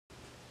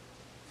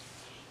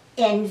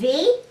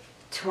Envy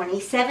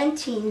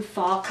 2017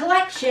 Fall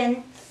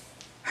Collection.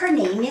 Her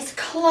name is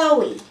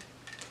Chloe.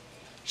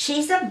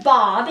 She's a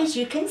bob, as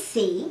you can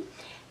see,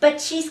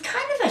 but she's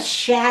kind of a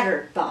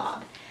shattered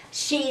bob.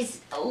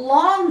 She's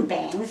long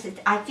bangs.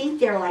 I think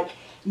they're like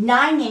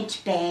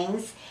 9-inch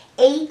bangs,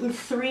 8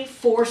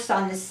 3/4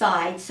 on the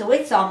side, so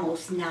it's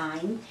almost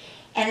 9.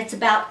 And it's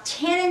about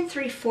 10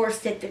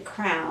 3/4 at the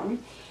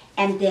crown.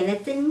 And then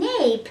at the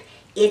nape,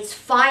 it's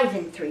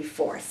 5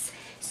 3/4.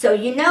 So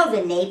you know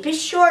the nape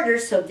is shorter,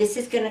 so this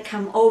is going to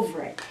come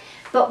over it.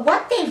 But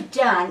what they've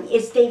done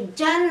is they've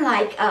done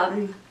like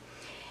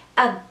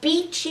a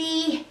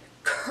beachy,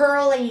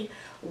 curly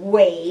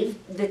wave.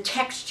 The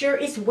texture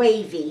is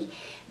wavy.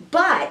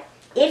 But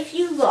if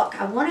you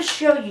look, I want to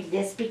show you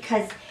this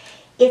because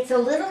it's a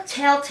little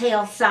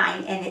telltale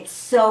sign and it's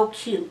so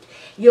cute.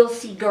 You'll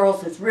see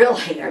girls with real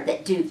hair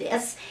that do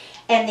this.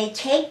 And they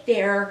take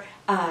their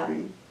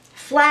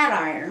flat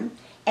iron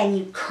and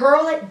you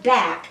curl it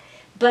back,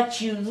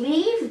 but you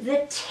leave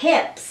the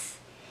tips.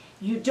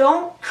 You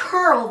don't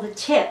curl the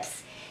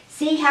tips.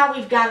 See how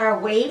we've got our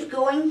wave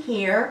going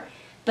here,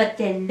 but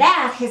then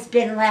that has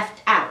been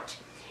left out.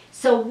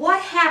 So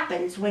what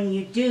happens when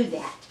you do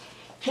that?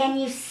 Can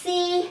you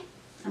see,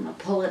 I'm going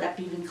to pull it up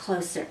even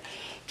closer.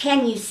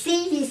 Can you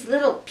see these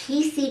little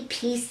piecey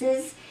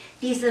pieces?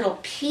 These little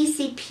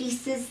piecey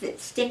pieces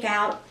that stick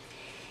out?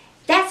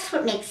 That's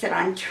what makes it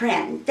on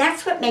trend.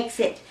 That's what makes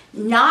it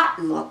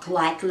not look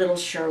like Little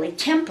Shirley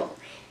Temple.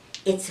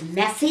 It's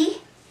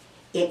messy,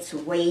 it's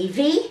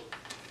wavy,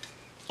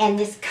 and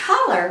this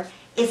color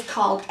is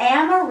called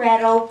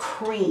Amaretto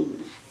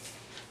Cream.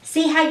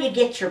 See how you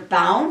get your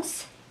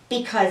bounce?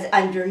 Because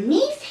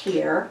underneath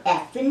here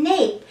at the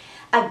nape,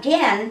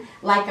 again,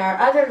 like our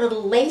other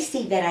little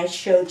lacy that I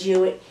showed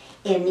you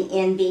in the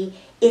Envy,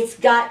 it's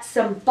got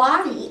some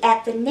body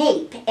at the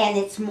nape and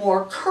it's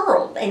more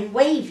curled and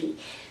wavy.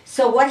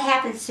 So what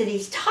happens to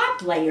these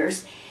top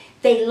layers?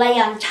 They lay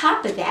on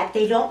top of that.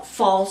 They don't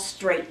fall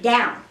straight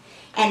down.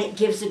 And it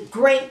gives a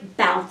great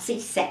bouncy,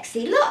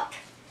 sexy look.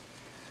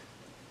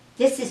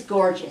 This is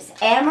gorgeous.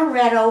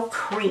 Amaretto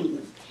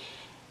Cream.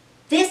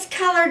 This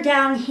color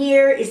down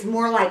here is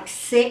more like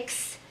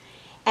 6.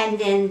 And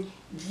then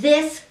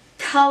this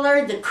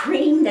color, the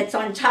cream that's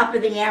on top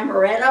of the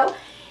Amaretto,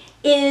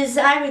 is,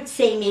 I would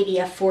say, maybe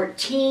a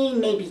 14,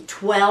 maybe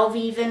 12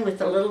 even,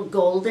 with a little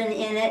golden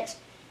in it.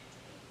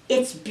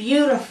 It's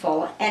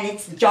beautiful, and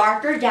it's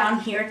darker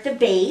down here at the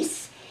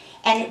base,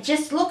 and it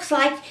just looks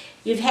like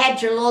you've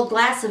had your little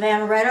glass of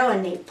Amaretto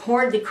and they've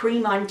poured the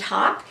cream on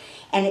top,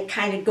 and it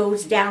kind of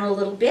goes down a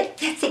little bit.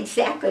 That's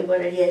exactly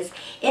what it is.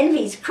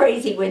 Envy's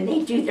crazy when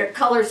they do their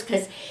colors,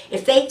 because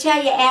if they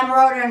tell you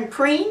Amaretto and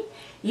cream,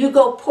 you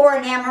go pour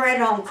an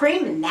Amaretto and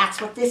cream, and that's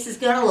what this is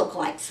going to look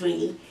like,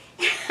 sweetie.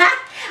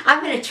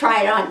 I'm going to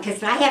try it on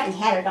because I haven't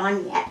had it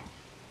on yet.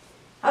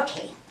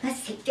 Okay,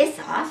 let's take this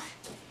off.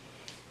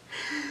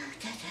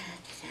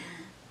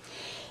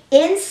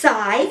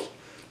 Inside,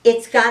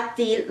 it's got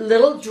the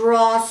little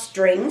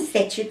drawstrings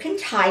that you can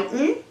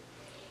tighten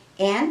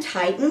and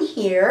tighten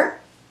here.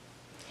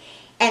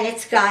 And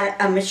it's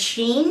got a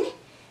machine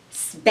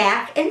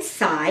back and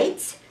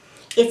sides.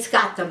 It's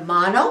got the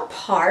mono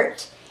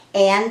part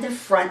and the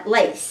front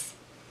lace.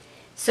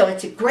 So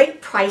it's a great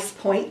price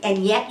point, and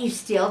yet you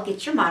still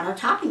get your mono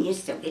top and you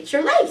still get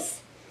your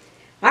lace.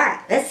 All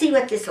right, let's see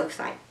what this looks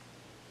like.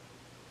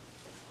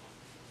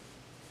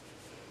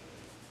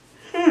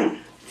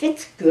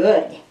 Fits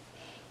good.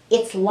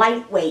 It's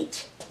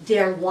lightweight.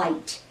 They're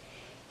light.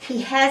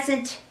 He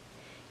hasn't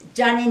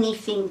done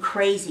anything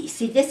crazy.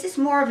 See, this is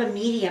more of a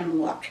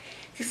medium look.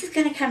 This is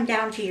going to come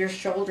down to your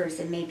shoulders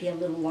and maybe a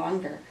little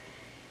longer.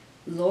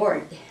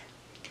 Lord,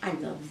 I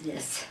love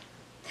this.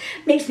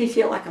 Makes me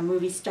feel like a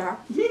movie star.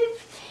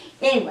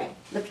 Anyway,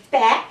 look at the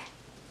back.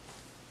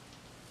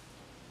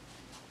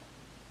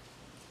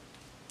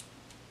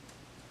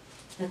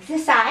 Look at the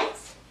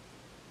sides.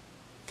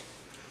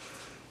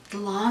 The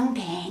long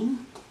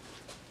bang.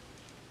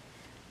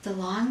 The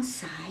long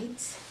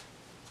sides.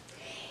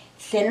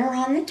 Thinner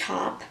on the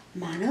top,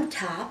 mono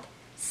top,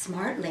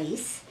 smart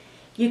lace.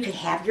 You could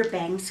have your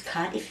bangs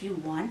cut if you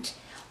want,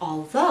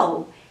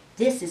 although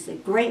this is a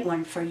great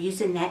one for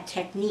using that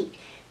technique.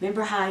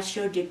 Remember how I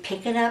showed you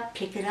pick it up,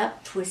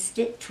 twist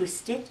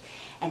it,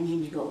 and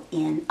then you go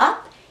in,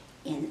 up,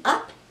 in,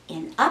 up,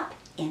 in, up,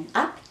 in,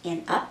 up,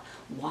 in, up,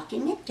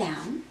 walking it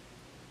down.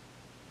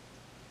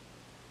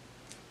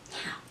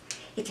 Now,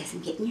 it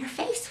doesn't get in your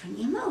face when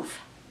you move.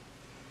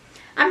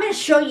 I'm going to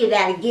show you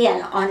that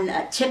again on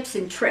tips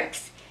and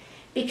tricks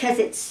because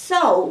it's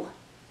so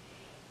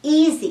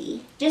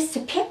easy just to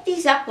pick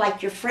these up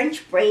like your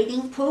French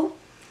braiding, Pooh,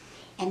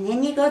 and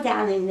then you go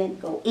down and then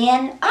go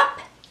in, up,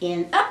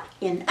 in, up,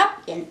 in,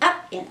 up, in,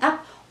 up, in,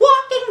 up,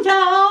 walking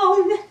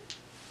down.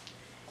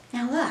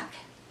 Now look,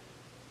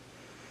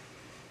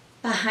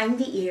 behind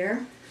the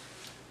ear,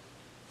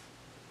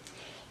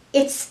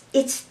 it's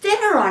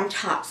thinner on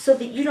top so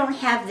that you don't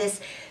have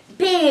this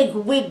big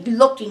wig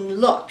looking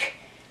look.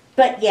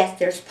 But yes,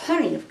 there's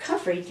plenty of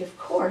coverage, of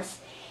course.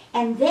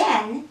 And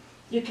then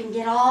You can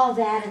get all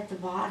that at the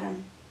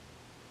bottom.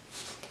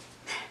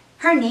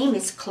 Her name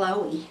is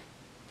Chloe.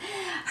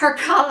 Her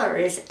color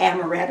is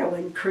amaretto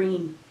and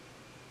cream.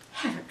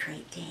 Have a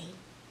great day.